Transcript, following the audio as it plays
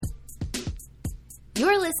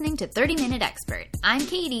You're listening to 30 Minute Expert. I'm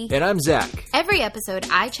Katie. And I'm Zach. Every episode,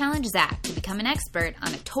 I challenge Zach to become an expert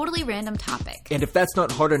on a totally random topic. And if that's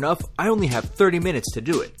not hard enough, I only have 30 minutes to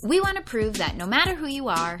do it. We want to prove that no matter who you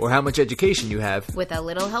are, or how much education you have, with a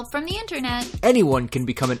little help from the internet, anyone can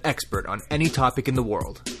become an expert on any topic in the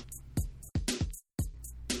world.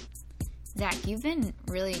 Zach, you've been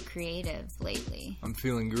really creative lately. I'm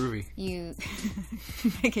feeling groovy.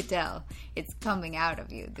 I could tell. It's coming out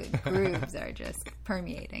of you. The grooves are just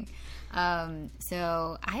permeating.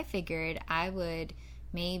 So I figured I would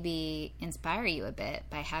maybe inspire you a bit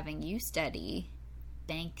by having you study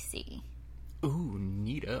Banksy. Ooh,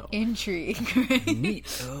 neato. Intrigue, right?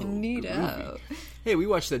 Neato. Neato. Hey, we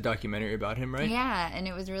watched that documentary about him, right? Yeah, and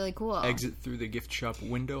it was really cool. Exit through the gift shop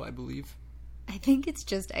window, I believe. I think it's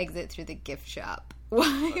just exit through the gift shop.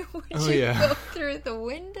 Why would you go through the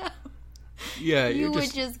window? Yeah, you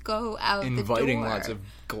would just go out the door. Inviting lots of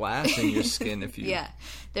glass in your skin if you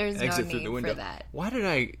there's exit no through need the window. For that. Why did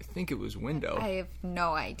I think it was window? I have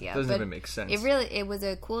no idea. It doesn't even make sense. It was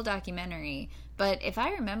a cool documentary, but if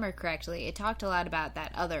I remember correctly, it talked a lot about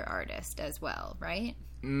that other artist as well, right?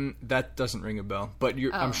 That doesn't ring a bell, but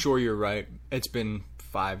I'm sure you're right. It's been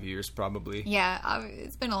 5 years probably. Yeah,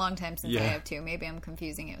 it's been a long time since I have too. Maybe I'm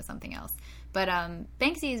confusing it with something else. But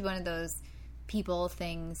Banksy is one of those people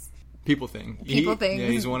things. People thing. People things. Yeah,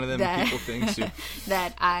 he's one of them people things too.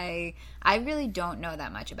 That I really don't know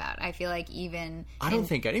that much about. I feel like I don't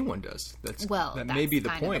think anyone does. That may be the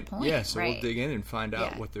point. Yeah, so right. We'll dig in and find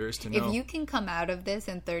out what there is to know. If you can come out of this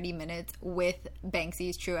in 30 minutes with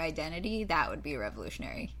Banksy's true identity, that would be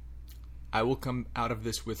revolutionary. I will come out of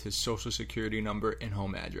this with his social security number and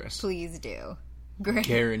home address. Please do. Great.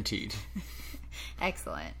 Guaranteed.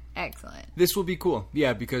 Excellent. This will be cool.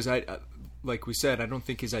 Yeah, because like we said, I don't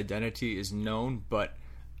think his identity is known, but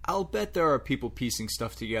I'll bet there are people piecing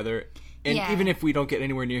stuff together. And even if we don't get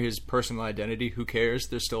anywhere near his personal identity, who cares?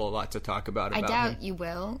 There's still a lot to talk about I doubt him. You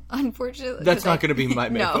will, unfortunately. That's not going to be my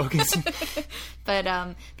main focus.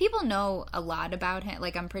 But people know a lot about him.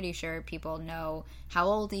 Like, I'm pretty sure people know how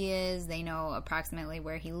old he is. They know approximately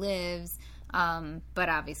where he lives. But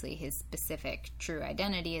obviously his specific true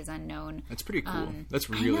identity is unknown. That's pretty cool.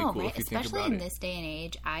 That's really cool, right? If you Especially think about it. in this day and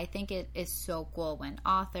age, I think it is so cool when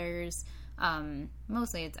authors,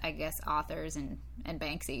 mostly it's, I guess, authors and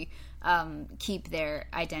Banksy, keep their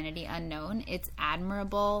identity unknown. It's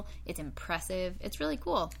admirable. It's impressive. It's really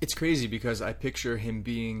cool. It's crazy because I picture him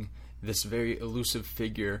being this very elusive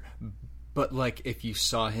figure, but like if you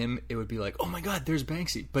saw him, it would be like, oh my God, there's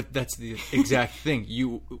Banksy. But that's the exact thing.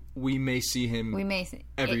 We may see him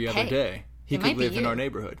every other day. He could live in our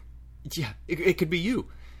neighborhood. Yeah, it could be you. You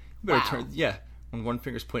better turn. Yeah, when one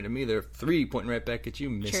finger's pointing at me, there are three pointing right back at you,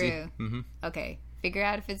 Missy. True. Mm-hmm. Okay, figure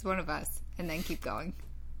out if it's one of us, and then keep going.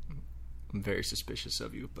 I'm very suspicious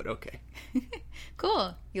of you, but okay.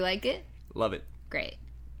 Cool. You like it? Love it. Great.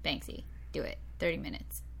 Banksy. Do it. 30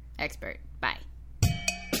 minutes. Expert. Bye.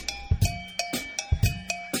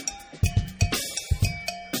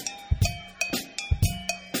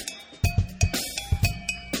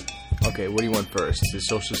 Okay, what do you want first? His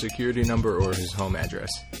social security number or his home address?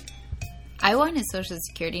 I want his social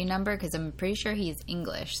security number because I'm pretty sure he's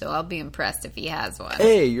English, so I'll be impressed if he has one.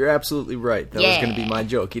 Hey, you're absolutely right. That was going to be my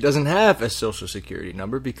joke. He doesn't have a social security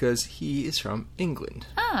number because he is from England.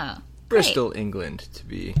 Oh, Bristol, great. England, to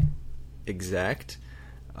be exact.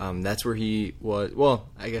 That's where he was. Well,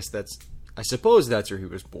 I suppose that's where he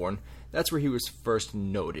was born. That's where he was first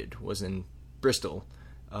noted, was in Bristol,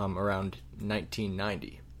 around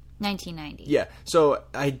 1990. 1990. Yeah, so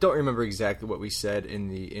I don't remember exactly what we said in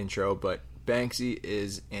the intro, but Banksy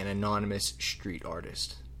is an anonymous street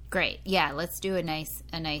artist. Great. Yeah, let's do a nice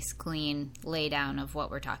clean laydown of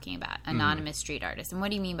what we're talking about. Anonymous street artist. And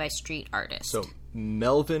what do you mean by street artist? So,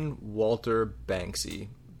 Melvin Walter Banksy,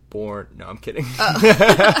 born... No, I'm kidding. Oh.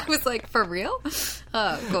 I was like, for real?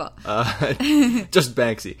 Oh, cool. Just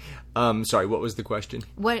Banksy. Sorry, what was the question?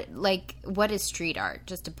 What is street art?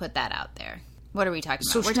 Just to put that out there. What are we talking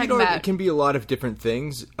about? So street art can be a lot of different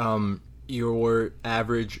things. Your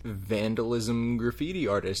average vandalism graffiti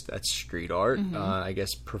artist, that's street art. Mm-hmm. I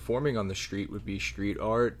guess performing on the street would be street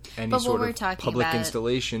art. Any sort of public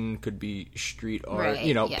installation could be street art.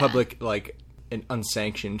 Right, public, like an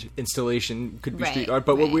unsanctioned installation could be street art.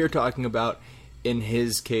 But what we're talking about in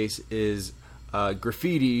his case is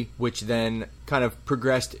graffiti, which then kind of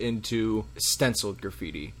progressed into stenciled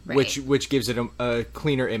graffiti, which gives it a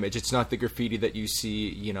cleaner image. It's not the graffiti that you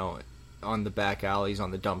see, on the back alleys,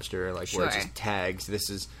 on the dumpster, where it's just tags.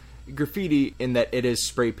 This is graffiti in that it is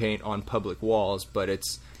spray paint on public walls, but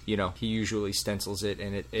it's, he usually stencils it,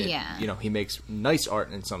 and he makes nice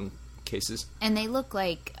art in some cases. And they look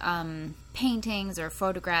like paintings or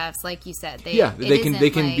photographs, like you said. They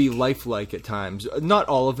can be lifelike at times. Not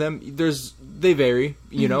all of them. They vary,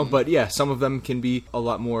 you know, but yeah, some of them can be a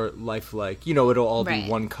lot more lifelike. You know, it'll all be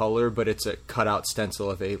one color, but it's a cutout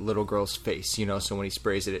stencil of a little girl's face, you know, so when he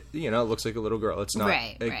sprays it, you know, it looks like a little girl. It's not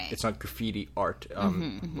it's not graffiti art.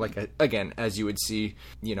 Like again, as you would see,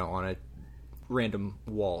 you know, on a random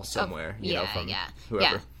wall somewhere, you know, from whoever.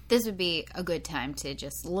 Yeah. This would be a good time to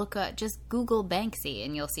just just Google Banksy,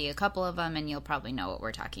 and you'll see a couple of them, and you'll probably know what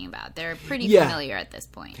we're talking about. They're pretty familiar at this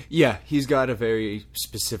point. Yeah, he's got a very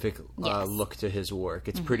specific look to his work.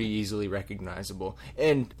 It's pretty easily recognizable.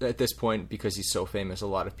 And at this point, because he's so famous, a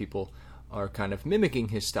lot of people are kind of mimicking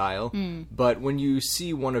his style. But when you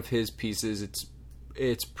see one of his pieces,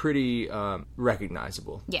 it's pretty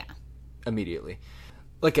recognizable. Yeah. Immediately.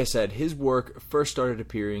 Like I said, his work first started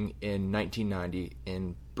appearing in 1990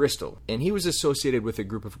 in Bristol, and he was associated with a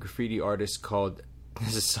group of graffiti artists called,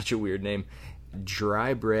 this is such a weird name,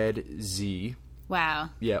 Dry Bread Z. Wow.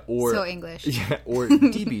 Yeah, or so English. Yeah, or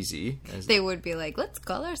DBZ. They would be like, let's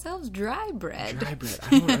call ourselves Dry Bread. Dry Bread.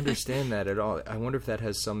 I don't understand that at all. I wonder if that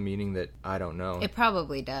has some meaning that I don't know. It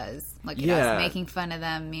probably does. Look at us making fun of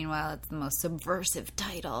them. Meanwhile, it's the most subversive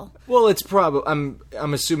title. Well, it's probably.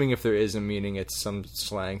 I'm assuming if there is a meaning, it's some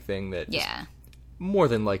slang thing that. Yeah. More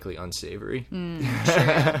than likely unsavory. True.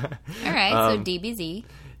 All right, so DBZ.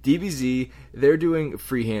 DBZ, they're doing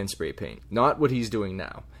freehand spray paint. Not what he's doing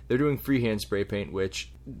now. They're doing freehand spray paint,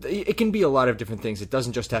 which it can be a lot of different things. It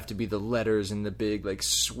doesn't just have to be the letters and the big, like,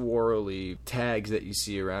 swirly tags that you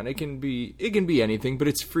see around. It can be anything, but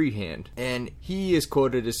it's freehand. And he is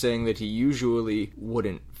quoted as saying that he usually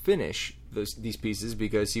wouldn't finish these pieces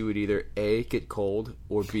because he would either A, get cold,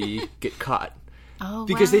 or B, get caught. Oh,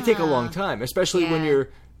 because they take a long time, especially when you're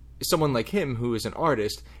someone like him who is an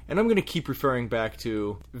artist. And I'm going to keep referring back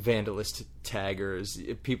to vandalist taggers,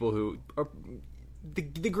 people who are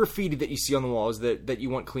the graffiti that you see on the walls that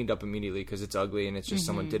you want cleaned up immediately because it's ugly and it's just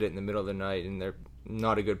someone did it in the middle of the night and they're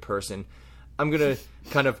not a good person. I'm going to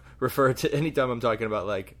kind of refer to anytime I'm talking about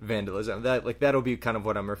like vandalism, that'll be kind of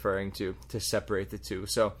what I'm referring to separate the two.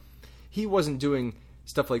 So he wasn't doing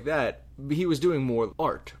stuff like that. He was doing more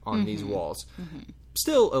art on these walls.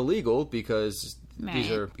 Still illegal because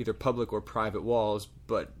these are either public or private walls,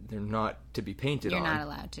 but they're not to be painted on. You're not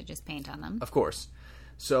allowed to just paint on them. Of course.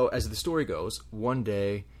 So as the story goes, one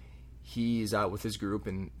day he's out with his group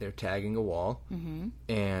and they're tagging a wall,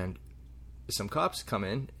 and some cops come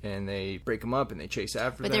in and they break them up and they chase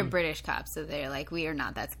after them. But they're British cops, so they're like, we are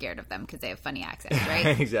not that scared of them because they have funny accents,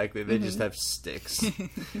 right? Exactly. They just have sticks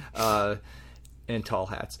and tall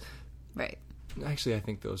hats. Right. Actually, I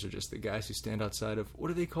think those are just the guys who stand outside of,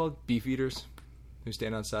 what are they called? Beefeaters? Who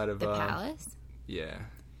stand outside of... The palace? Yeah.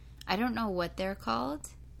 I don't know what they're called.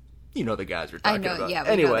 You know the guys we're talking about. Yeah,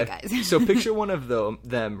 we know the guys. So picture one of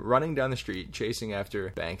them running down the street, chasing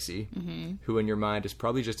after Banksy, who in your mind is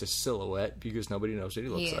probably just a silhouette because nobody knows what he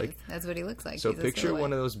looks like. That's what he looks like. So picture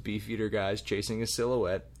one of those Beefeater guys chasing a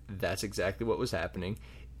silhouette. That's exactly what was happening.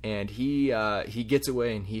 And he gets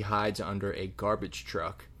away and he hides under a garbage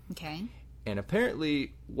truck. Okay. And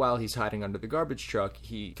apparently, while he's hiding under the garbage truck,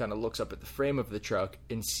 he kind of looks up at the frame of the truck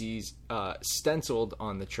and sees stenciled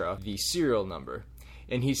on the truck the serial number.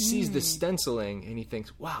 And he sees the stenciling, and he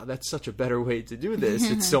thinks, wow, that's such a better way to do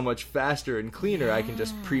this. It's so much faster and cleaner. I can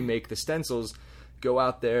just pre-make the stencils, go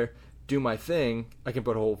out there, do my thing. I can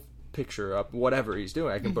put a whole picture up, whatever he's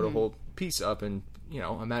doing. I can put a whole piece up in,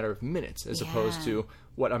 a matter of minutes, as opposed to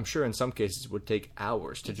what I'm sure in some cases would take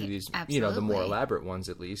hours to do these, the more elaborate ones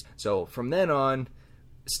at least. So from then on,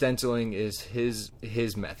 stenciling is his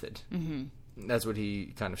method. That's what he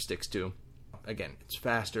kind of sticks to. Again, it's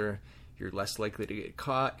faster. You're less likely to get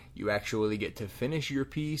caught. You actually get to finish your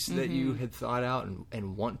piece that you had thought out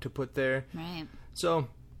and want to put there. Right. So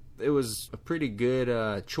it was a pretty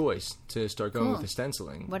good choice to start going with the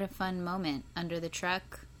stenciling. What a fun moment. Under the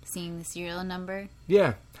truck, seeing the serial number.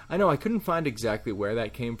 Yeah. I know. I couldn't find exactly where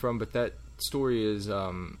that came from, but that story is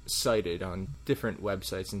cited on different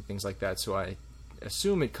websites and things like that, so I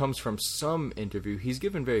assume it comes from some interview. He's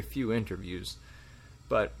given very few interviews.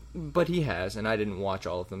 But he has, and I didn't watch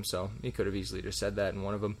all of them, so he could have easily just said that in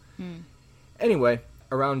one of them. Anyway,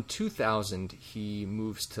 around 2000, he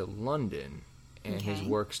moves to London, and his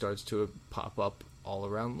work starts to pop up all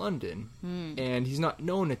around London. And he's not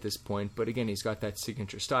known at this point, but again, he's got that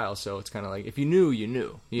signature style, so it's kind of like, if you knew, you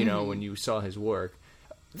knew, when you saw his work.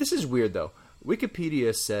 This is weird, though.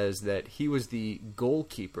 Wikipedia says that he was the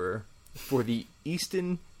goalkeeper for the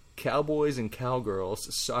Easton Cowboys and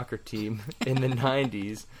Cowgirls soccer team in the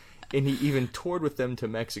 90s, and he even toured with them to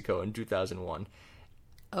Mexico in 2001.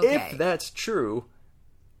 Okay. If that's true,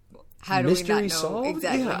 how do we not know solved?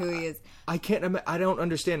 exactly who he is? I don't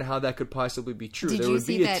understand how that could possibly be true. Did there you would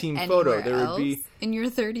see be a that team anywhere photo. There else would be in your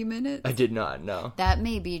 30 minutes? I did not know. That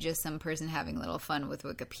may be just some person having a little fun with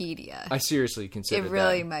Wikipedia. I seriously consider it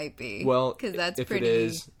really that. might be. Well, because that's if pretty it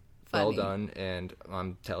is, funny. well done, and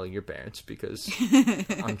I'm telling your parents because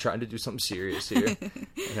I'm trying to do something serious here,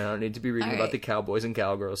 and I don't need to be reading about the Cowboys and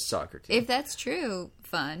Cowgirls soccer team. If that's true,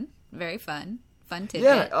 fun, very fun tidbit.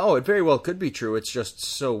 Yeah. Oh, it very well could be true. It's just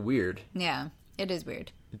so weird. Yeah, it is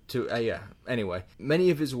weird. Anyway, many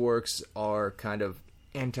of his works are kind of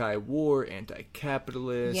anti-war,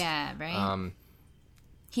 anti-capitalist. Yeah, right.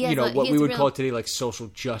 What we would call today like social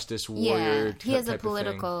justice warrior. Yeah, he has a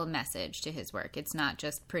political message to his work. It's not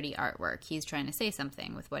just pretty artwork. He's trying to say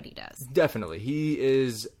something with what he does. Definitely. He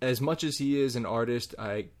is, as much as he is an artist,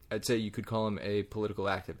 I'd say you could call him a political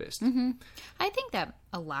activist. Mm-hmm. I think that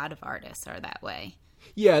a lot of artists are that way.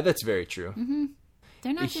 Yeah, that's very true. Mm-hmm.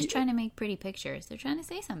 They're not just trying to make pretty pictures. They're trying to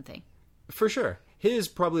say something. For sure. His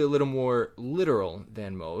probably a little more literal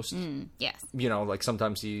than most. Yes. Like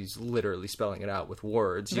sometimes he's literally spelling it out with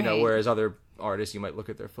words, whereas other artists, you might look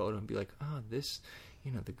at their photo and be like, oh, this,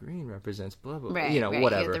 the green represents blah, blah, blah. Right,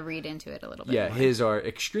 whatever. You have to read into it a little bit more. His are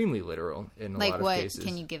extremely literal in a lot of cases.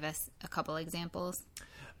 Can you give us a couple examples?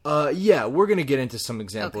 We're going to get into some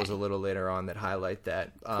examples a little later on that highlight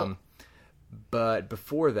that. Cool. But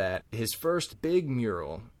before that, his first big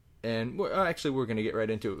mural, and we're going to get right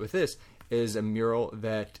into it with this, is a mural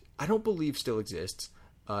that I don't believe still exists.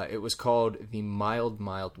 It was called The Mild,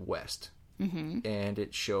 Mild West. Mm-hmm. And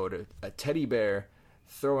it showed a teddy bear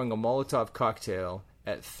throwing a Molotov cocktail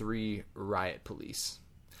at 3 riot police.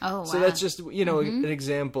 Oh, wow. So that's just, an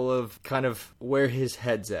example of kind of where his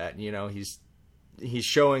head's at. He's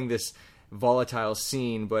showing this volatile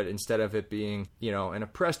scene, but instead of it being, an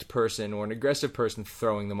oppressed person or an aggressive person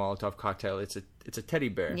throwing the Molotov cocktail, it's a teddy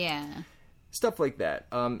bear. Yeah. Stuff like that.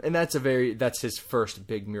 And that's his first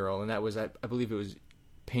big mural. And that was, I believe it was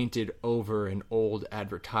painted over an old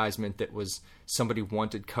advertisement that was somebody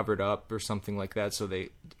wanted covered up or something like that. So they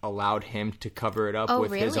allowed him to cover it up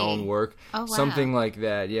with his own work. Oh, wow. Something like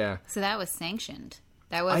that. Yeah. So that was sanctioned.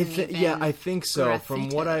 That wasn't I think so. graffiti. From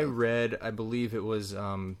what I read, I believe it was,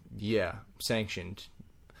 sanctioned.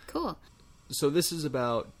 Cool. So this is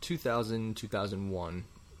about 2000, 2001,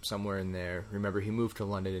 somewhere in there. Remember, he moved to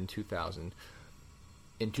London in 2000.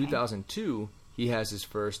 In 2002, he has his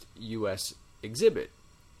first U.S. exhibit.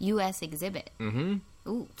 U.S. exhibit? Mm-hmm.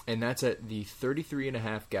 Ooh. And that's at the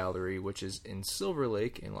 33.5 Gallery, which is in Silver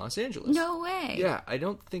Lake in Los Angeles. No way. Yeah, I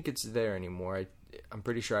don't think it's there anymore. I'm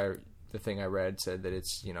pretty sure the thing I read said that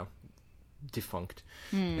it's, defunct.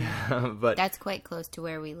 But that's quite close to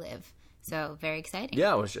where we live. So, very exciting.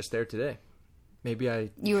 Yeah, I was just there today. Maybe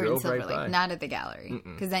you were in drove Silver right Lake, by. not at the gallery,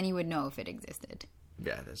 because then you would know if it existed.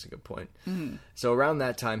 Yeah, that's a good point. Mm-hmm. So around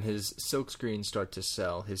that time, his silkscreens start to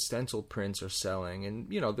sell. His stencil prints are selling, and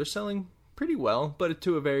they're selling pretty well, but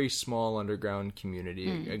to a very small underground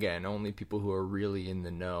community. Again, only people who are really in the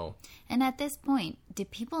know. And at this point, do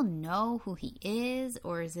people know who he is,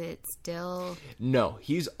 or is it still... No,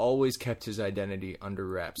 he's always kept his identity under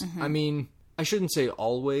wraps. I mean, I shouldn't say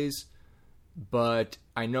always, but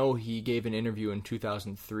I know he gave an interview in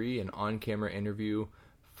 2003, an on-camera interview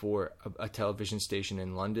for a television station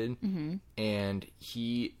in London, and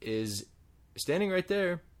he is standing right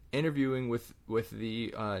there interviewing with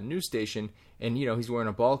the news station, and he's wearing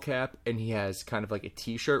a ball cap, and he has kind of like a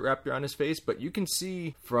t-shirt wrapped around his face, but you can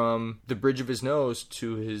see from the bridge of his nose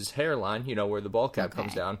to his hairline, where the ball cap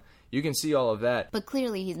comes down, you can see all of that. But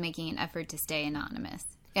clearly he's making an effort to stay anonymous.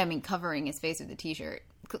 I mean, covering his face with the t-shirt.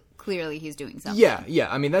 Clearly he's doing something. Yeah.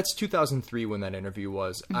 I mean, that's 2003 when that interview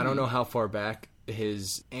was. I don't know how far back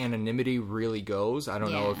his anonymity really goes. I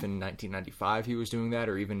don't know if in 1995 he was doing that,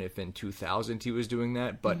 or even if in 2000 he was doing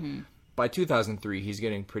that. But by 2003, he's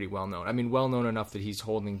getting pretty well known. I mean, well known enough that he's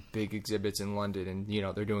holding big exhibits in London,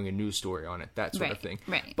 and they're doing a news story on it, that sort of thing.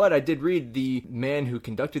 Right. But I did read the man who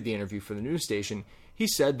conducted the interview for the news station. He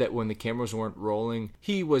said that when the cameras weren't rolling,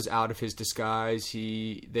 he was out of his disguise.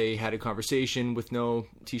 They had a conversation with no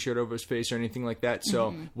t-shirt over his face or anything like that.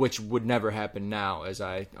 So, which would never happen now, as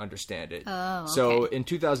I understand it. Oh, okay. So in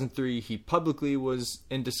 2003, he publicly was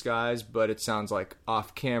in disguise, but it sounds like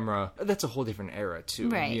off camera. That's a whole different era too.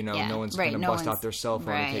 Right. No one's going to bust out their cell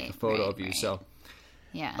phone and take a photo of you. Right. So,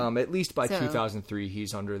 yeah. At least by 2003,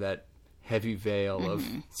 he's under that heavy veil of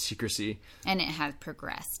secrecy. And it has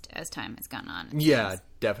progressed as time has gone on. Yeah,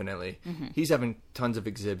 definitely. He's having tons of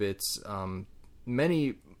exhibits.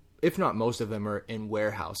 Many if not most of them, are in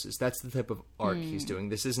warehouses. That's the type of art he's doing.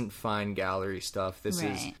 This isn't fine gallery stuff. This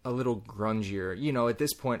is a little grungier. You know, at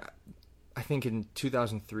this point, I think in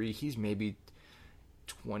 2003, he's maybe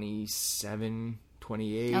 27,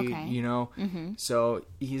 28, you know? So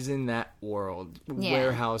he's in that world.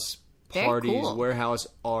 Warehouse parties, warehouse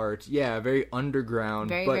art. Yeah, very underground.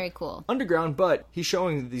 Very cool. Underground, but he's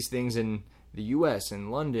showing these things in the US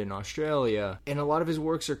and London, Australia, and a lot of his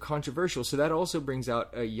works are controversial. So that also brings out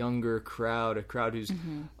a younger crowd, a crowd who's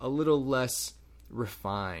a little less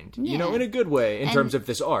refined, you know, in a good way in terms of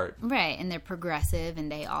this art. Right, and they're progressive,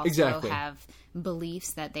 and they also have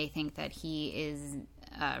beliefs that they think that he is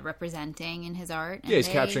representing in his art. And he's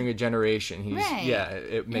capturing a generation.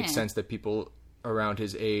 It makes sense that people around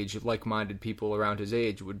his age, like-minded people around his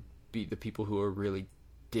age, would be the people who are really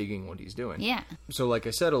digging what he's doing. Yeah. So like I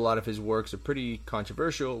said, a lot of his works are pretty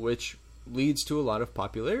controversial, which leads to a lot of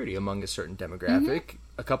popularity among a certain demographic.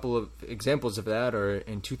 A couple of examples of that are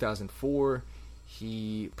in 2004,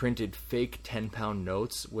 he printed fake 10-pound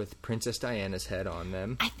notes with Princess Diana's head on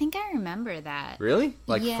them. I think I remember that. Really?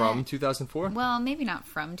 Like from 2004? Well, maybe not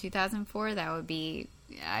from 2004. That would be...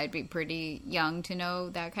 I'd be pretty young to know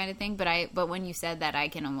that kind of thing, but when you said that, I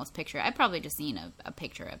can almost picture it. I've probably just seen a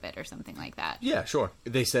picture of it or something like that. Yeah, sure.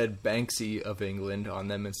 They said Banksy of England on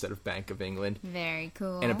them instead of Bank of England. Very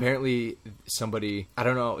cool. And apparently somebody, I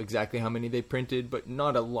don't know exactly how many they printed, but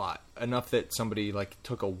not a lot. Enough that somebody like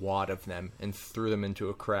took a wad of them and threw them into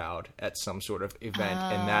a crowd at some sort of event,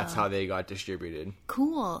 and that's how they got distributed.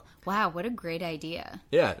 Cool. Wow, what a great idea.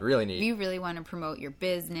 Yeah, really neat. If you really want to promote your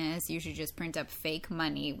business, you should just print up fake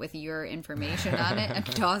money with your information on it and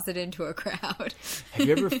toss it into a crowd. Have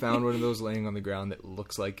you ever found one of those laying on the ground that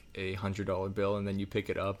looks like a $100 bill, and then you pick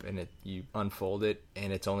it up and you unfold it,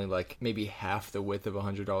 and it's only like maybe half the width of a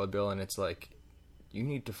 $100 bill, and it's like, you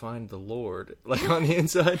need to find the Lord, like on the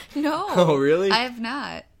inside? No. Oh, really? I have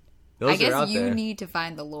not. Those I guess you there. need to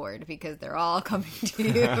find the Lord because they're all coming to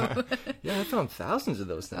you. Yeah, I found thousands of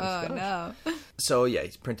those things. Oh, no. So, yeah,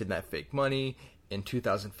 he's printed that fake money. In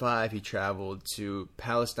 2005, he traveled to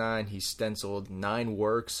Palestine. He stenciled 9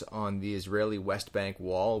 works on the Israeli West Bank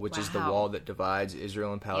Wall, which is the wall that divides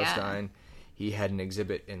Israel and Palestine. He had an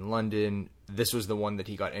exhibit in London. This was the one that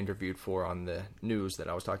he got interviewed for on the news that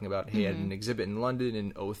I was talking about. He had an exhibit in London in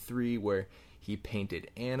 2003 where he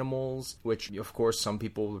painted animals, which, of course, some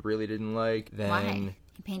people really didn't like. Then, why?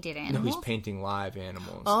 He painted animals? No, he's painting live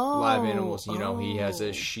animals. Oh. Live animals, you know, he has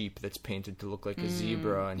a sheep that's painted to look like a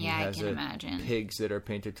zebra, and he has pigs that are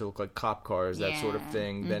painted to look like cop cars, that sort of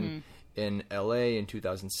thing. Then in LA in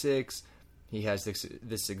 2006... he has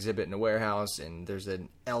this exhibit in a warehouse, and there's an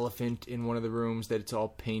elephant in one of the rooms that it's all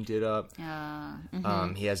painted up.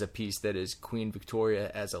 He has a piece that is Queen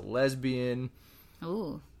Victoria as a lesbian.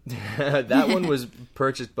 Ooh. That one was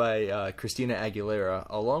purchased by Christina Aguilera,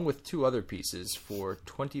 along with 2 other pieces for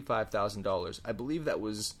 $25,000. I believe that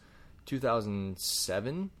was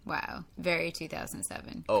 2007. Wow. Very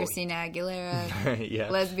 2007. Oh. Christina Aguilera,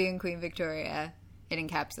 lesbian Queen Victoria. It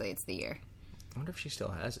encapsulates the year. I wonder if she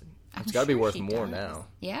still has it. It's got to be worth more now.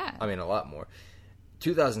 Yeah. I mean, a lot more.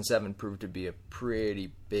 2007 proved to be a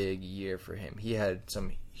pretty big year for him. He had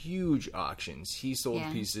some huge auctions. He sold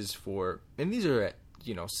pieces for, and these are at,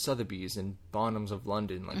 you know, Sotheby's and Bonhams of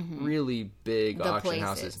London, like really big auction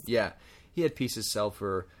houses. Yeah. He had pieces sell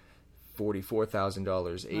for $44,000,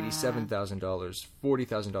 $87,000,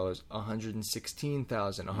 $40,000, $116,000,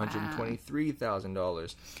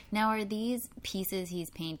 $123,000. Now, are these pieces he's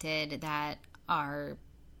painted that are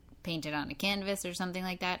painted on a canvas or something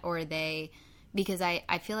like that, or are they, because I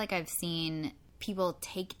feel like I've seen people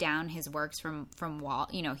take down his works from wall,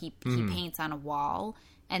 you know, he paints on a wall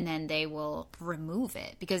and then they will remove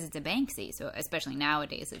it because it's a Banksy, so especially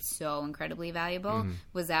nowadays it's so incredibly valuable.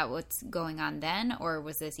 Was that what's going on then, or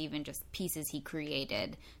was this even just pieces he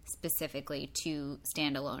created specifically to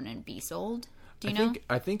stand alone and be sold? Do you know?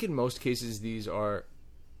 I think in most cases these are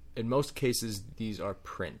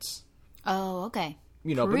prints. Oh, okay.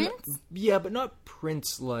 You know, prints? But not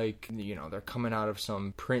prints like, you know, they're coming out of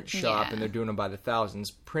some print shop and they're doing them by the thousands.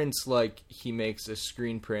 Prints like he makes a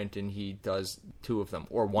screen print and he does 2 of them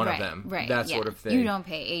or one of them. Right, that sort of thing. You don't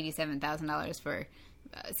pay $87,000 for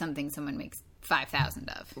something someone makes 5,000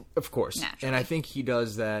 of. Of course. Naturally. And I think he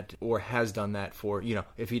does that, or has done that for, you know,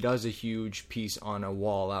 if he does a huge piece on a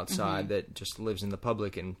wall outside that just lives in the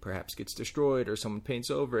public and perhaps gets destroyed or someone paints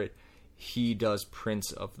over it, he does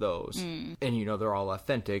prints of those. And, you know, they're all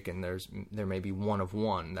authentic, and there may be one of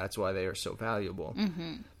one. That's why they are so valuable.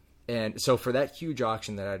 And so for that huge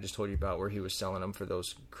auction that I just told you about, where he was selling them for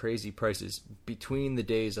those crazy prices, between the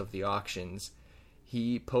days of the auctions,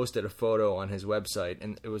 he posted a photo on his website,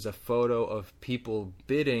 and it was a photo of people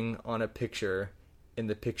bidding on a picture, and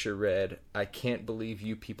the picture read, "I can't believe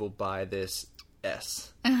you people buy this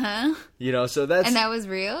S." Uh-huh. You know, so that's... And that was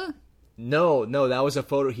real? No, that was a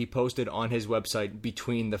photo he posted on his website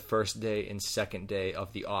between the first day and second day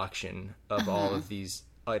of the auction of all of these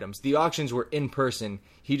items. The auctions were in person.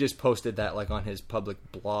 He just posted that like on his public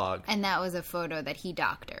blog. And that was a photo that he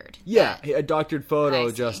doctored. Yeah, a doctored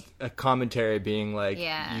photo, just a commentary being like,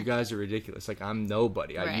 you guys are ridiculous. Like, I'm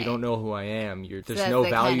nobody. You don't know who I am. There's no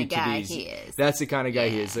value to these. He is. That's the kind of guy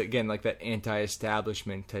he is. Again, like that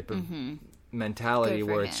anti-establishment type of mentality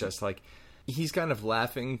where it's just like, he's kind of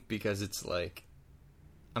laughing because it's like,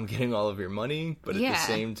 I'm getting all of your money, but at the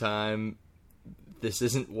same time, this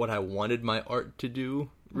isn't what I wanted my art to do,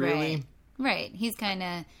 really. Right. He's kind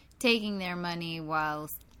of taking their money while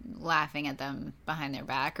laughing at them behind their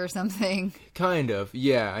back or something. Kind of,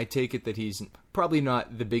 yeah. I take it that he's probably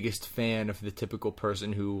not the biggest fan of the typical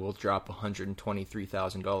person who will drop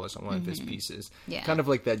 $123,000 on one of his pieces. Yeah. Kind of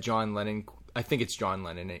like that John Lennon... I think it's John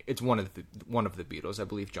Lennon. It's one of the Beatles. I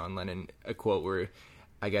believe John Lennon, a quote where,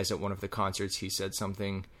 I guess at one of the concerts, he said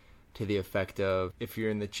something to the effect of, "If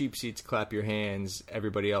you're in the cheap seats, clap your hands.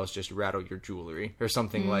 Everybody else, just rattle your jewelry," or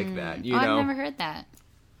something like that. You know? I've never heard that.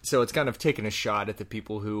 So it's kind of taking a shot at the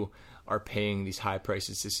people who are paying these high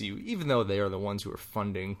prices to see you, even though they are the ones who are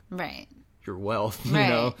funding your wealth, you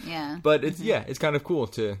know? Yeah. But it's it's kind of cool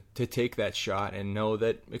to take that shot and know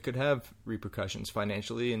that it could have repercussions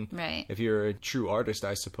financially. And if you're a true artist,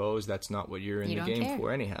 I suppose that's not what you're in the game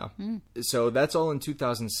for anyhow. So that's all in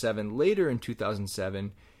 2007. Later in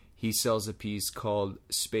 2007, he sells a piece called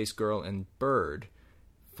Space Girl and Bird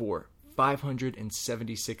for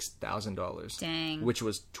 $576,000. Dang. Which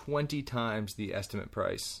was 20 times the estimate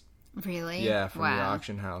price. Really? Yeah, from the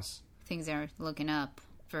auction house. Things are looking up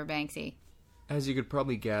for Banksy. As you could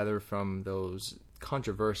probably gather from those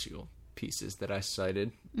controversial pieces that I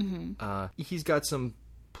cited, he's got some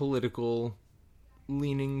political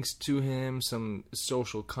leanings to him, some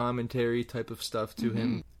social commentary type of stuff to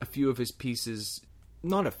him. A few of his pieces,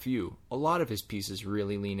 not a few, a lot of his pieces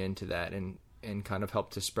really lean into that and kind of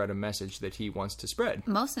help to spread a message that he wants to spread.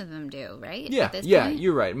 Most of them do, right? Yeah, At this point? Point?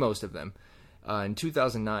 You're right, most of them. In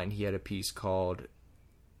 2009, he had a piece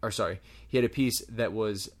that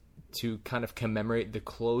was to kind of commemorate the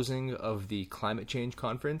closing of the climate change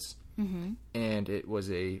conference. And it was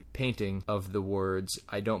a painting of the words,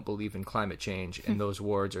 "I don't believe in climate change," and those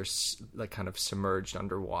words are like kind of submerged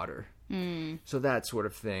underwater. So that sort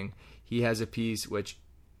of thing. He has a piece which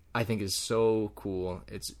I think is so cool.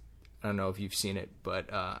 I don't know if you've seen it, but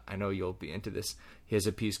I know you'll be into this. He has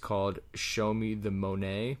a piece called "Show Me the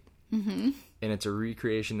Monet," and it's a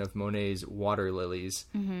recreation of Monet's water lilies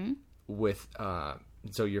with...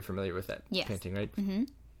 so you're familiar with that painting, right?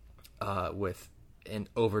 With an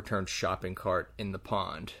overturned shopping cart in the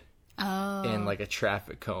pond. Oh. And like a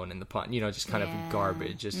traffic cone in the pond. You know, just kind of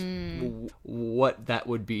garbage. Just what that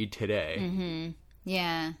would be today.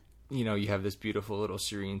 Yeah. You know, you have this beautiful little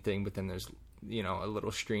serene thing, but then there's, you know, a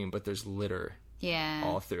little stream, but there's litter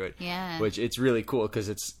all through it. Yeah. Which it's really cool because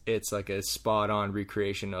it's like a spot-on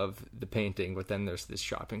recreation of the painting, but then there's this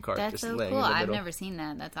shopping cart That's just so laying cool. in the I've middle. never seen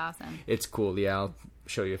that. That's awesome. It's cool. Yeah, I'll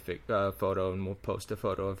show you a photo, and we'll post a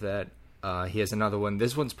photo of that. He has another one.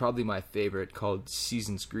 This one's probably my favorite, called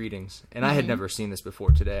Season's Greetings. And I had never seen this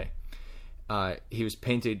before today. He was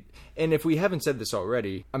painted... And if we haven't said this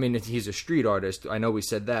already, I mean, he's a street artist. I know we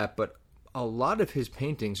said that, but a lot of his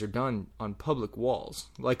paintings are done on public walls.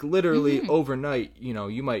 Like, literally overnight, you know,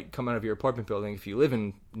 you might come out of your apartment building if you live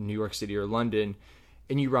in New York City or London,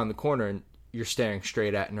 and you round the corner and you're staring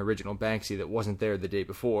straight at an original Banksy that wasn't there the day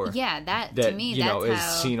before. Yeah, that to me, you know,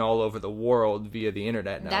 that's is seen all over the world via the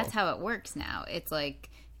internet now. That's how it works now. It's like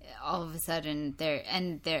all of a sudden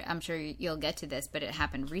I'm sure you'll get to this, but it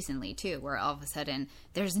happened recently too, where all of a sudden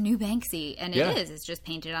there's a new Banksy, and it's just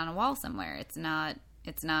painted on a wall somewhere. It's not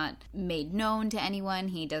made known to anyone.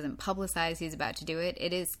 He doesn't publicize he's about to do it.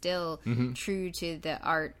 It is still true to the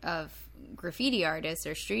art of graffiti artists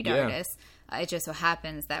or street artists. It just so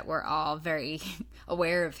happens that we're all very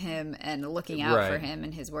aware of him and looking out for him,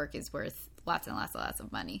 and his work is worth lots and lots and lots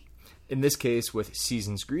of money. In this case, with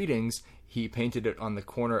Season's Greetings, he painted it on the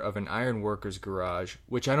corner of an ironworker's garage,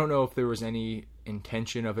 which I don't know if there was any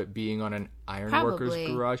intention of it being on an ironworker's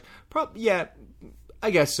garage. Yeah,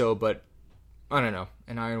 I guess so, but I don't know.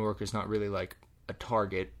 An ironworker's not really like a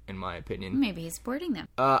target, in my opinion. Maybe he's sporting them.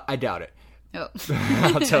 I doubt it. Oh.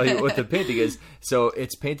 I'll tell you what the painting is. So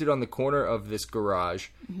it's painted on the corner of this garage,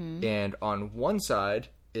 and on one side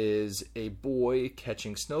is a boy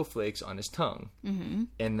catching snowflakes on his tongue. Mm-hmm.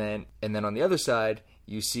 And then on the other side,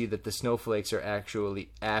 you see that the snowflakes are actually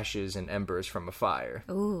ashes and embers from a fire.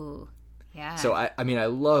 Ooh, yeah. So, I mean, I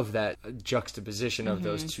love that juxtaposition of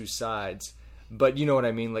those two sides. But you know what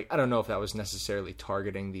I mean? Like, I don't know if that was necessarily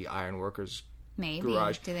targeting the ironworkers'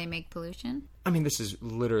 garage. Do they make pollution? I mean, this is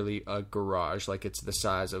literally a garage. Like, it's the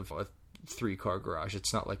size of a 3-car garage.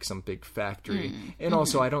 It's not like some big factory. And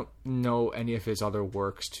also, I don't know any of his other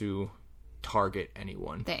works to target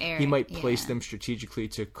anyone. He might place them strategically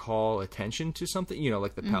to call attention to something, you know,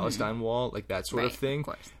 like the Palestine Wall, like that sort of thing. Of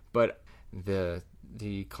course. But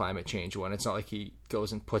the climate change one, it's not like he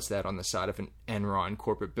goes and puts that on the side of an Enron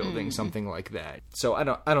corporate building, something like that. So I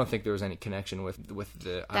don't think there was any connection with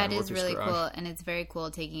the That is really garage. cool, and it's very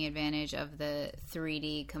cool taking advantage of the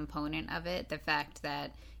 3D component of it. The fact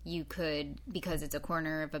that you could, because it's a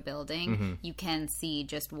corner of a building, you can see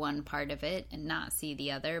just one part of it and not see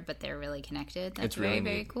the other, but they're really connected. That's really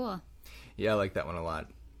very, very cool. Yeah, I like that one a lot.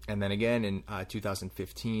 And then again in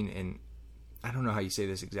 2015 in, I don't know how you say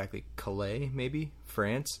this exactly, Calais, maybe,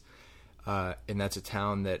 France. And that's a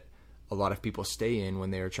town that a lot of people stay in when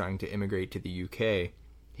they are trying to immigrate to the UK.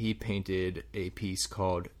 He painted a piece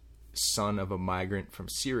called Son of a Migrant from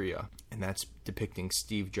Syria. And that's depicting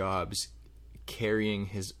Steve Jobs carrying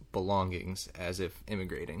his belongings as if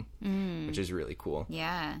immigrating, which is really cool.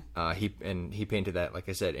 Yeah. He painted that, like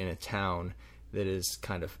I said, in a town that is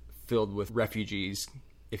kind of filled with refugees,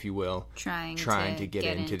 if you will, trying to get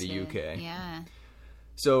into the UK. Yeah.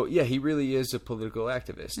 So, yeah, he really is a political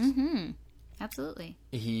activist. Mm-hmm. Absolutely.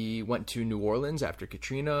 He went to New Orleans after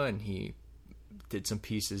Katrina, and he did some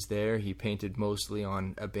pieces there. He painted mostly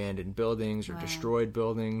on abandoned buildings or destroyed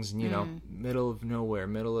buildings, and, you know, middle of nowhere,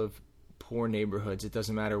 middle of poor neighborhoods. It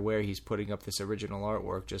doesn't matter where he's putting up this original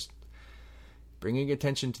artwork, just bringing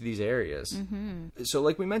attention to these areas. Mm-hmm. So,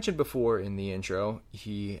 like we mentioned before in the intro,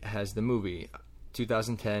 he has the movie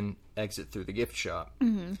 2010 Exit Through the Gift Shop.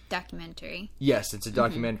 Mm-hmm. Documentary. Yes, it's a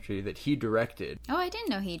documentary that he directed. Oh, I didn't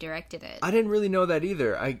know he directed it. I didn't really know that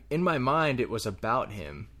either. In my mind, it was about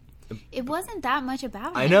him. It wasn't that much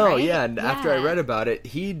about him, I know, right? yeah. And after I read about it,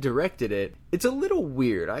 he directed it. It's a little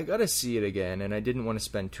weird. I gotta see it again, and I didn't want to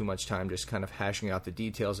spend too much time just kind of hashing out the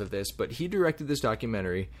details of this. But he directed this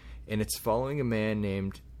documentary, and it's following a man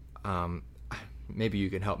named, maybe you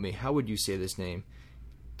can help me. How would you say this name?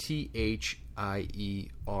 Thierry. I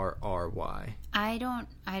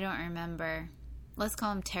don't remember. Let's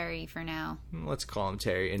call him Terry for now. Let's call him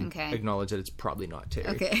Terry and acknowledge that it's probably not Terry.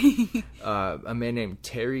 Okay. A man named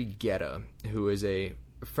Terry Guetta, who is a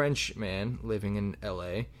French man living in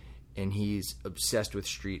LA, and he's obsessed with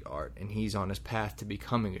street art, and he's on his path to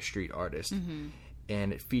becoming a street artist. Mm-hmm.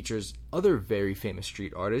 And it features other very famous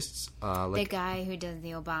street artists. Like the guy who does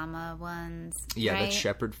the Obama ones. Yeah, right? That's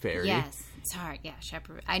Shepard Fairey. Yes. Sorry, yeah,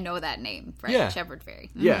 Shepard. I know that name, right? Yeah. Shepard Fairey.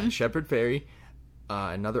 Mm-hmm. Yeah, Shepard Fairey.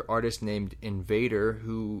 Another artist named Invader,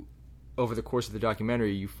 who, over the course of the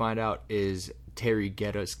documentary, you find out is Terry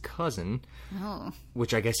Guetta's cousin. Oh.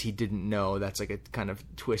 Which I guess he didn't know. That's like a kind of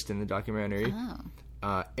twist in the documentary.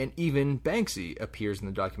 Oh. And even Banksy appears in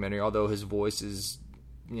the documentary, although his voice is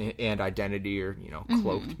and identity are,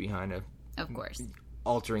 cloaked behind of course,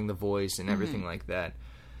 altering the voice and everything like that.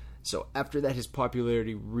 So after that, his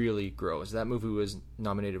popularity really grows. That movie was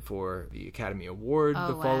nominated for the Academy Award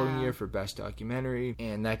the following year for Best Documentary,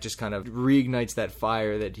 and that just kind of reignites that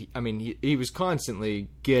fire that he was constantly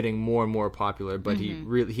getting more and more popular, but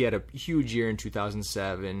he had a huge year in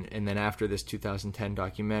 2007, and then after this 2010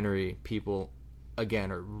 documentary, people again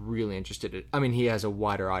are really interested in. He has a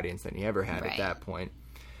wider audience than he ever had at that point.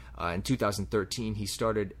 In 2013, he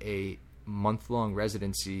started a month-long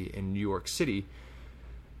residency in New York City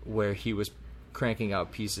where he was cranking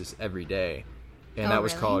out pieces every day. And that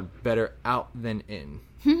was called Better Out Than In,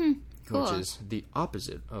 cool. Which is the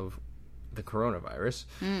opposite of the coronavirus.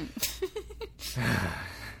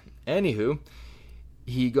 Anywho,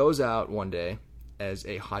 he goes out one day as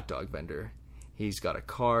a hot dog vendor. He's got a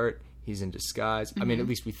cart. He's in disguise. At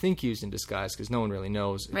least we think he's in disguise because no one really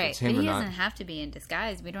knows if it's him or not. But he doesn't have to be in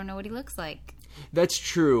disguise. We don't know what he looks like. That's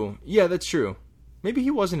true. Yeah, that's true. Maybe he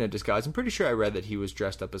wasn't in disguise. I'm pretty sure I read that he was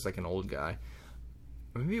dressed up as like an old guy.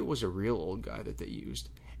 Or maybe it was a real old guy that they used.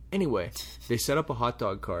 Anyway, they set up a hot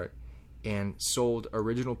dog cart and sold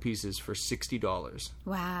original pieces for $60.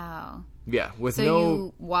 Wow. Yeah, so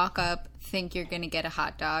you walk up, think you're going to get a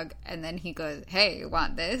hot dog, and then he goes, hey, you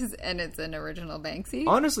want this? And it's an original Banksy?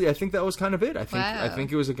 Honestly, I think that was kind of it. I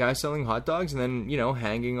think it was a guy selling hot dogs, and then,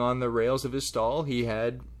 hanging on the rails of his stall, he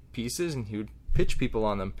had pieces, and he would pitch people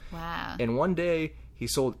on them. Wow. And one day, he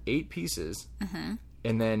sold 8 pieces,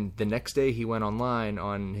 And then the next day he went online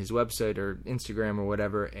on his website or Instagram or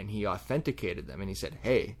whatever, and he authenticated them. And he said,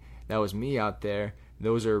 hey, that was me out there.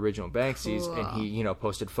 Those are original Banksy's. Cool. And he, you know,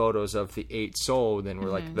 posted photos of the 8 sold, and we're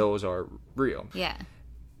like, those are real. Yeah.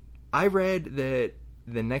 I read that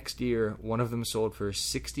the next year, one of them sold for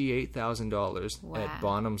 $68,000 at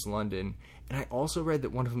Bonhams, London. And I also read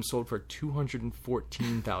that one of them sold for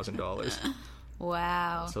 $214,000.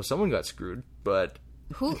 Wow. So someone got screwed, but...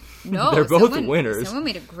 Who? No, they're both winners. Someone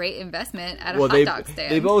made a great investment at a hot dog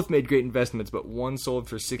stand. They both made great investments, but one sold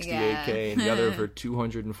for $68K and the other for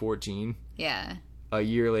 $214. Yeah. A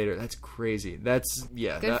year later, that's crazy. That's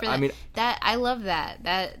good for that. I mean, I love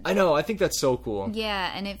that. I know. I think that's so cool.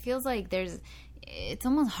 Yeah, and it feels like it's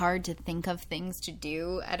almost hard to think of things to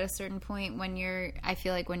do at a certain point when I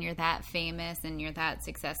feel like when you're that famous and you're that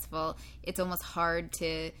successful, it's almost hard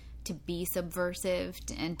to be subversive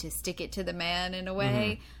and to stick it to the man in a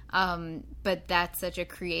way. But that's such a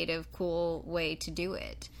creative, cool way to do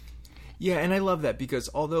it. Yeah, and I love that because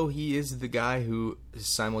although he is the guy who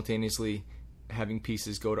is simultaneously having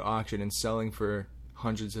pieces go to auction and selling for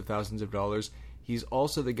hundreds of thousands of dollars, he's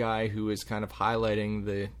also the guy who is kind of highlighting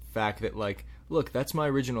the fact that, like, look, that's my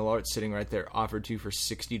original art sitting right there, offered to you for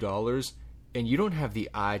 $60, and you don't have the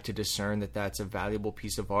eye to discern that that's a valuable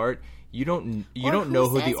piece of art. You don't know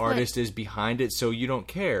who the artist is behind it, so you don't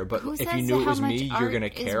care. But if you knew it was me, you're going to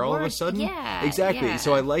care all of a sudden? Yeah, exactly. Yeah.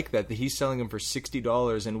 So I like that he's selling them for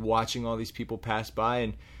 $60 and watching all these people pass by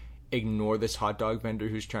and ignore this hot dog vendor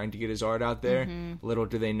who's trying to get his art out there. Little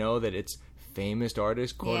do they know that it's famous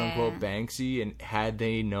artist, quote-unquote, Banksy, and had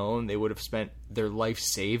they known, they would have spent their life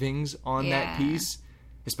savings on that piece.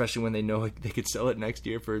 Especially when they know they could sell it next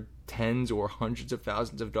year for tens or hundreds of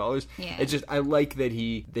thousands of dollars. Yeah. It's just, I like that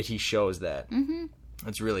he shows that.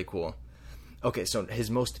 That's really cool. Okay, so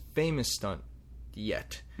his most famous stunt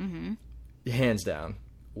yet, hands down,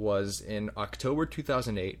 was in October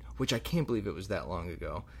 2008, which I can't believe it was that long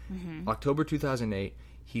ago. October 2008,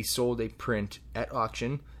 he sold a print at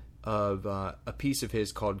auction of a piece of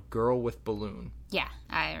his called Girl with Balloon. Yeah,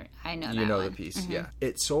 I know that. You know one. the piece, yeah.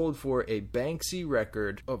 It sold for a Banksy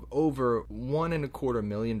record of over $1.25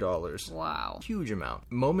 million. Wow. Huge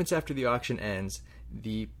amount. Moments after the auction ends,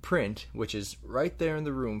 the print, which is right there in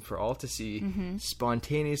the room for all to see,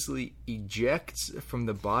 spontaneously ejects from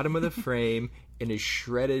the bottom of the frame and is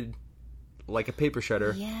shredded like a paper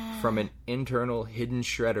shredder from an internal hidden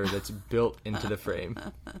shredder that's built into the frame.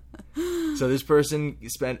 So this person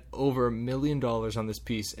spent over $1 million on this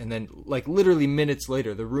piece, and then, like, literally minutes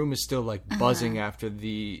later, the room is still, like, buzzing after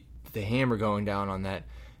the hammer going down on that,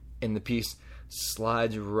 and the piece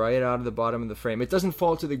slides right out of the bottom of the frame. It doesn't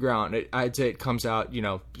fall to the ground. I'd say it comes out,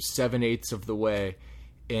 7/8 of the way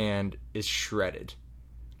and is shredded.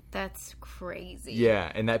 That's crazy.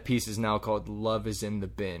 Yeah, and that piece is now called Love is in the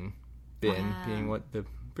Bin. Bin being what the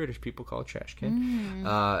British people call trash can.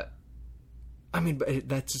 I mean, but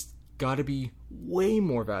that's got to be way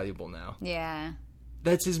more valuable now. Yeah.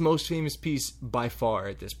 That's his most famous piece by far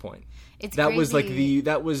at this point. It's that crazy.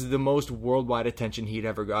 That was the most worldwide attention he'd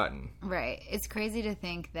ever gotten. Right. It's crazy to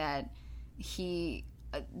think that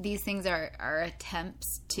these things are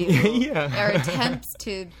attempts to are attempts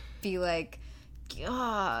to be like,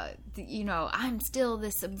 I'm still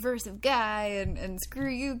this subversive guy and screw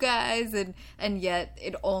you guys, and yet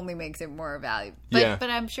it only makes it more valuable. But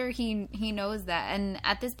I'm sure he knows that, and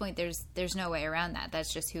at this point there's no way around that.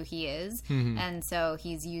 That's just who he is, and so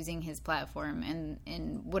he's using his platform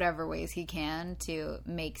in whatever ways he can to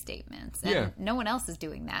make statements. And no one else is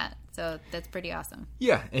doing that, so that's pretty awesome.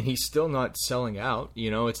 Yeah, and he's still not selling out.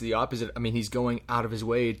 It's the opposite. I mean, he's going out of his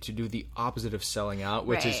way to do the opposite of selling out,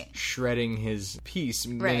 which is shredding his piece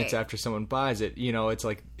minutes after someone buys it. It's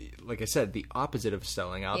like I said, the opposite of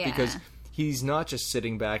selling out, because he's not just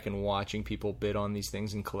sitting back and watching people bid on these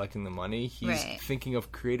things and collecting the money. He's thinking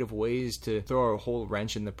of creative ways to throw a whole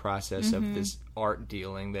wrench in the process of this art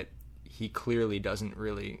dealing that he clearly doesn't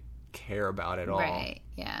really care about at all. Right,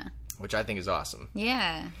 yeah. Which I think is awesome.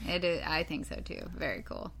 Yeah, it is. I think so too. Very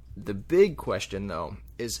cool. The big question, though,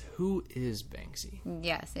 is who is Banksy?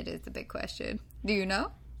 Yes, it is the big question. Do you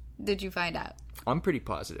know? Did you find out? I'm pretty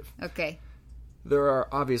positive. Okay. There are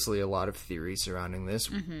obviously a lot of theories surrounding this.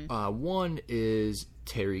 One is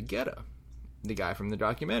Terry Guetta, the guy from the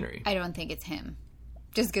documentary. I don't think it's him.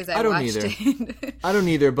 Just because I watched it. I don't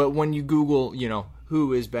either, but when you Google,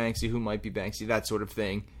 who is Banksy, who might be Banksy, that sort of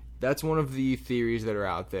thing, that's one of the theories that are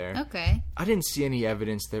out there. Okay. I didn't see any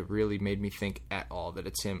evidence that really made me think at all that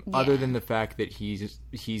it's him, other than the fact that he's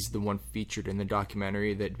the one featured in the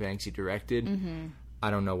documentary that Banksy directed. I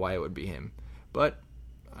don't know why it would be him. But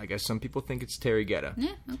I guess some people think it's Terry Guetta.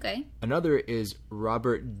 Yeah, okay. Another is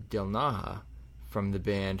Robert Del Naja from the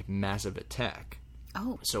band Massive Attack.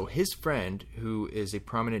 Oh. So his friend, who is a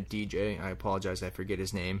prominent DJ, I apologize, I forget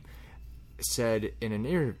his name, suggested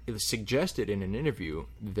in an interview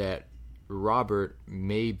that Robert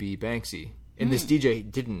may be Banksy. And this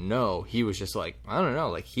DJ didn't know. He was just like, I don't know,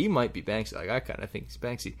 like he might be Banksy. Like I kind of think he's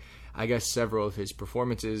Banksy. I guess several of his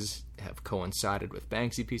performances have coincided with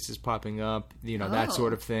Banksy pieces popping up, that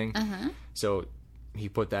sort of thing. So he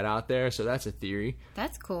put that out there. So that's a theory.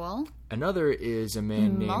 That's cool. Another is a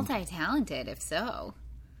man named... Multi-talented, if so.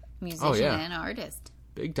 Musician and artist.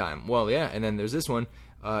 Big time. Well, yeah. And then there's this one,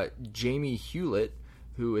 Jamie Hewlett,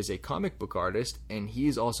 who is a comic book artist, and he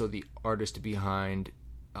is also the artist behind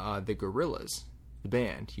the Gorillaz, the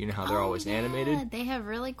band. You know how they're always animated? They have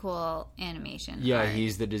really cool animation. Yeah, art.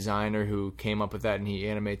 He's the designer who came up with that, and he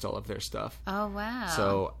animates all of their stuff. Oh, wow.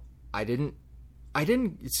 So I didn't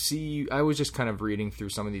see... I was just kind of reading through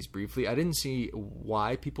some of these briefly. I didn't see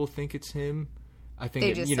why people think it's him. I think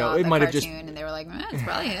they just saw it the might have cartoon and they were like, it's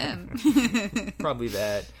probably him. Probably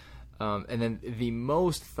that. And then the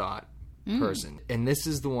most thought person, and this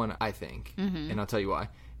is the one I think, and I'll tell you why,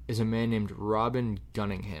 is a man named Robin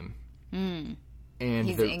Gunningham. And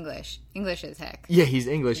he's English as heck. Yeah, he's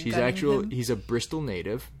English. He's a Bristol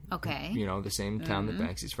native. Okay. The same town that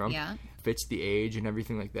Banksy's from. Yeah. Fits the age and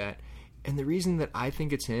everything like that. And the reason that I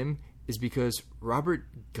think it's him is because Robert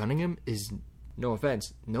Gunningham is, no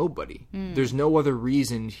offense, nobody. There's no other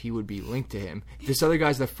reason he would be linked to him. This other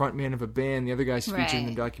guy's the front man of a band. The other guy's featured in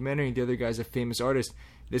the documentary. The other guy's a famous artist.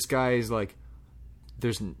 This guy is like,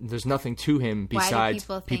 there's nothing to him besides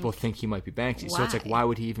people think he might be Banksy. Why? So it's like, why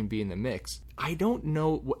would he even be in the mix? I don't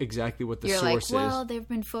know exactly what the You're source is. Well, there have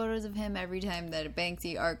been photos of him every time that a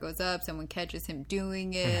Banksy art goes up. Someone catches him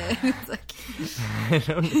doing it. It's like...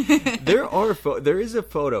 There is a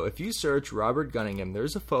photo. If you search Robert Gunningham,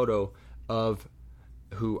 there's a photo of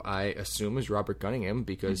who I assume is Robert Gunningham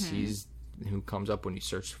because he's who comes up when you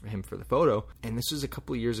search for him for the photo. And this was a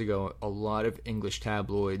couple of years ago. A lot of English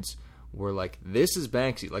tabloids were like, this is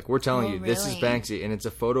Banksy. Like, we're telling you, this is Banksy. And it's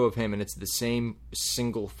a photo of him, and it's the same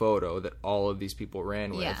single photo that all of these people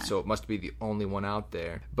ran with. Yeah. So it must be the only one out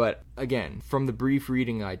there. But, again, from the brief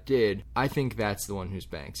reading I did, I think that's the one who's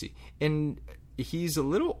Banksy. And he's a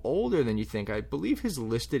little older than you think. I believe his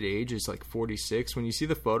listed age is like 46. When you see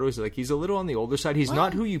the photos, like, he's a little on the older side. He's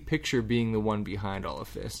not who you picture being the one behind all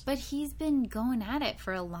of this. But he's been going at it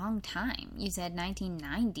for a long time. You said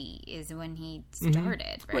 1990 is when he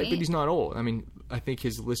started, right? Right, but he's not old. I mean, I think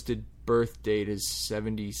his listed birth date is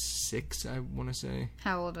 76, I want to say.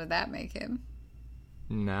 How old would that make him?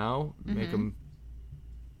 Now? Make him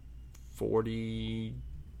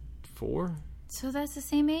 44? So that's the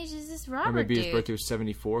same age as this Robert Or maybe dude. his birthday was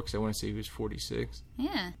 74 because I want to say he was 46.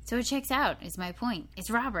 Yeah. So it checks out, is my point. It's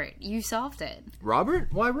Robert. You solved it.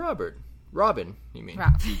 Robert? Why Robert? Robin, you mean?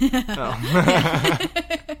 Rob. Oh.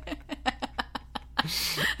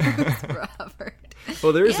 Robert.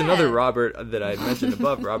 Well, there is another Robert that I mentioned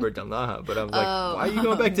above, Robert Del Naja, but I was like, why are you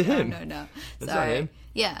going back to him? No. That's Sorry. not him.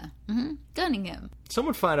 Yeah. Gunningham.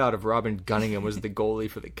 Someone find out if Robin Gunningham was the goalie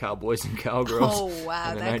for the Cowboys and Cowgirls. Oh,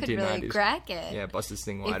 wow. in the That 1990s. could really crack it. Yeah, bust this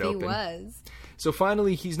thing wide if he open. was. So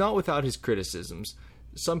finally, he's not without his criticisms.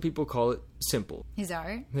 Some people call it simple. His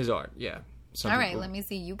art? His art, yeah. All right, let me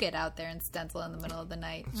see you get out there and stencil in the middle of the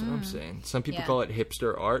night. That's what I'm saying. Some people call it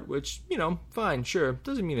hipster art, which, fine, sure.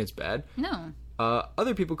 Doesn't mean it's bad. No.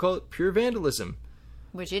 Other people call it pure vandalism.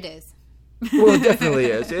 Which it is. Well, it definitely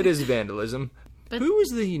is. It is vandalism. But who was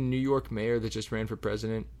the New York mayor that just ran for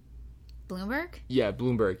president? Bloomberg? Yeah,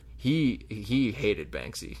 Bloomberg. He hated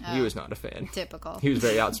Banksy. He was not a fan. Typical. He was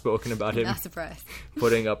very outspoken about him. Not surprised.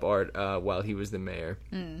 Putting up art while he was the mayor.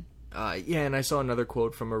 Yeah, and I saw another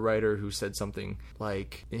quote from a writer who said something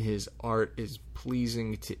like, his art is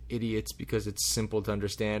pleasing to idiots because it's simple to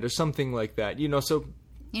understand, or something like that. So...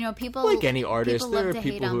 people... Like any artist, there are love to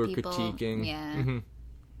people hate who on are people. critiquing. Yeah. Mm-hmm.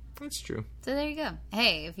 That's true. So there you go.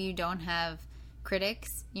 Hey, if you don't have critics,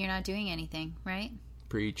 you're not doing anything, right?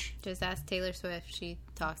 Preach. Just ask Taylor Swift. She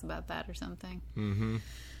talks about that or something. Mm-hmm.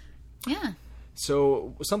 Yeah.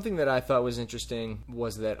 So something that I thought was interesting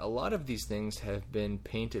was that a lot of these things have been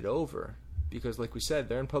painted over because, like we said,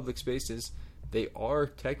 they're in public spaces. They are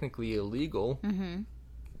technically illegal. Mm-hmm.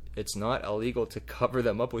 It's not illegal to cover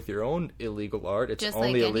them up with your own illegal art. It's just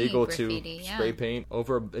only like illegal graffiti, to spray paint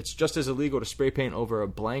over... It's just as illegal to spray paint over a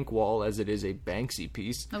blank wall as it is a Banksy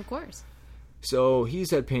piece. Of course. So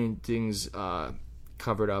he's had paintings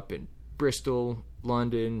covered up in Bristol,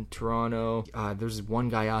 London, Toronto. There's one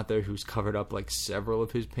guy out there who's covered up like several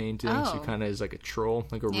of his paintings. Who kind of is like a troll,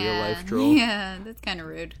 like a real life troll. Yeah, that's kind of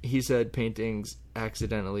rude. He said paintings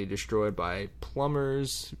accidentally destroyed by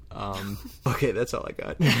plumbers. Okay, that's all I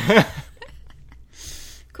got.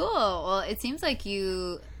 Cool. Well, it seems like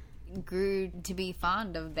you grew to be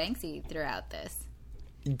fond of Banksy throughout this.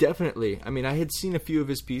 Definitely. I mean, I had seen a few of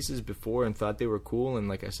his pieces before and thought they were cool. And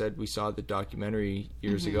like I said, we saw the documentary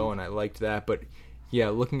years ago and I liked that. But yeah,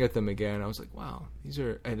 looking at them again, I was like, wow, these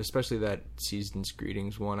are, and especially that Season's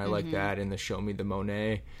Greetings one, I like that. And the Show Me the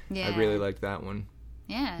Monet, I really like that one.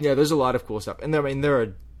 Yeah. Yeah, there's a lot of cool stuff. And I mean,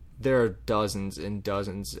 there are dozens and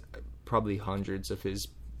dozens, probably hundreds of his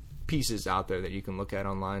pieces out there that you can look at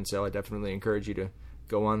online. So I definitely encourage you to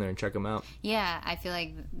go on there and check them out. Yeah, I feel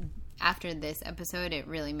like after this episode, it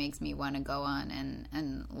really makes me want to go on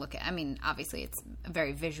and look at. I mean, obviously, it's a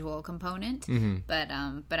very visual component, but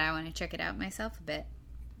I want to check it out myself a bit.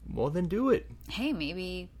 Well, then do it. Hey,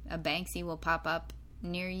 maybe a Banksy will pop up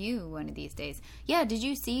near you one of these days. Yeah, did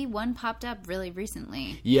you see one popped up really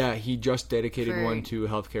recently? Yeah, he just dedicated one to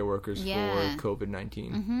healthcare workers for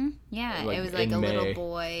COVID-19. Mm-hmm. Yeah, it was like a little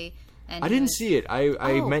boy. And I didn't see it.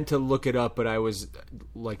 I meant to look it up, but I was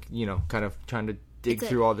like, kind of trying to dig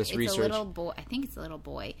through all this research. It's a little boy. I think it's a little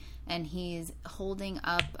boy, and he's holding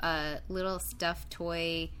up a little stuffed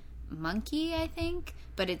toy monkey, I think,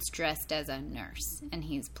 but it's dressed as a nurse, and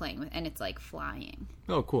he's playing with, and it's like flying.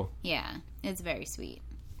 Oh, cool. Yeah, it's very sweet.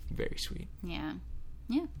 Very sweet. Yeah.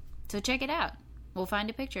 So check it out. We'll find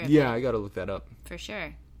a picture of it. Yeah, I gotta look that up. For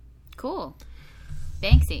sure. Cool.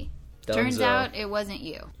 Banksy. Dunzo. Turns out it wasn't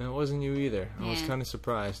you. It wasn't you either. I was kind of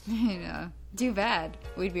surprised. Too bad.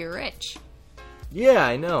 We'd be rich. Yeah,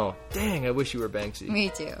 I know. Dang, I wish you were Banksy. Me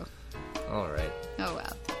too. All right. Oh,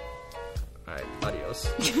 well. All right, adios.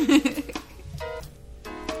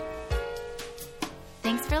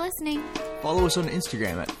 Thanks for listening. Follow us on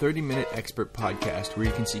Instagram at 30-Minute Expert Podcast, where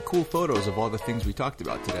you can see cool photos of all the things we talked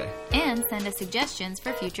about today. And send us suggestions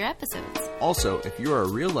for future episodes. Also, if you're a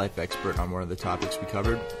real-life expert on one of the topics we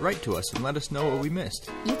covered, write to us and let us know what we missed.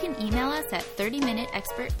 You can email us at 30-Minute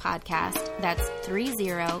Expert Podcast. That's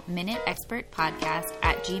 30-Minute Expert Podcast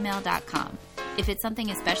 @gmail.com. If it's something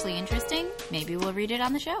especially interesting, maybe we'll read it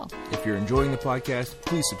on the show. If you're enjoying the podcast,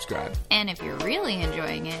 please subscribe. And if you're really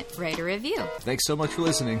enjoying it, write a review. Thanks so much for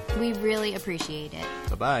listening. We really appreciate it.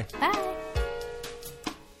 Bye-bye. Bye.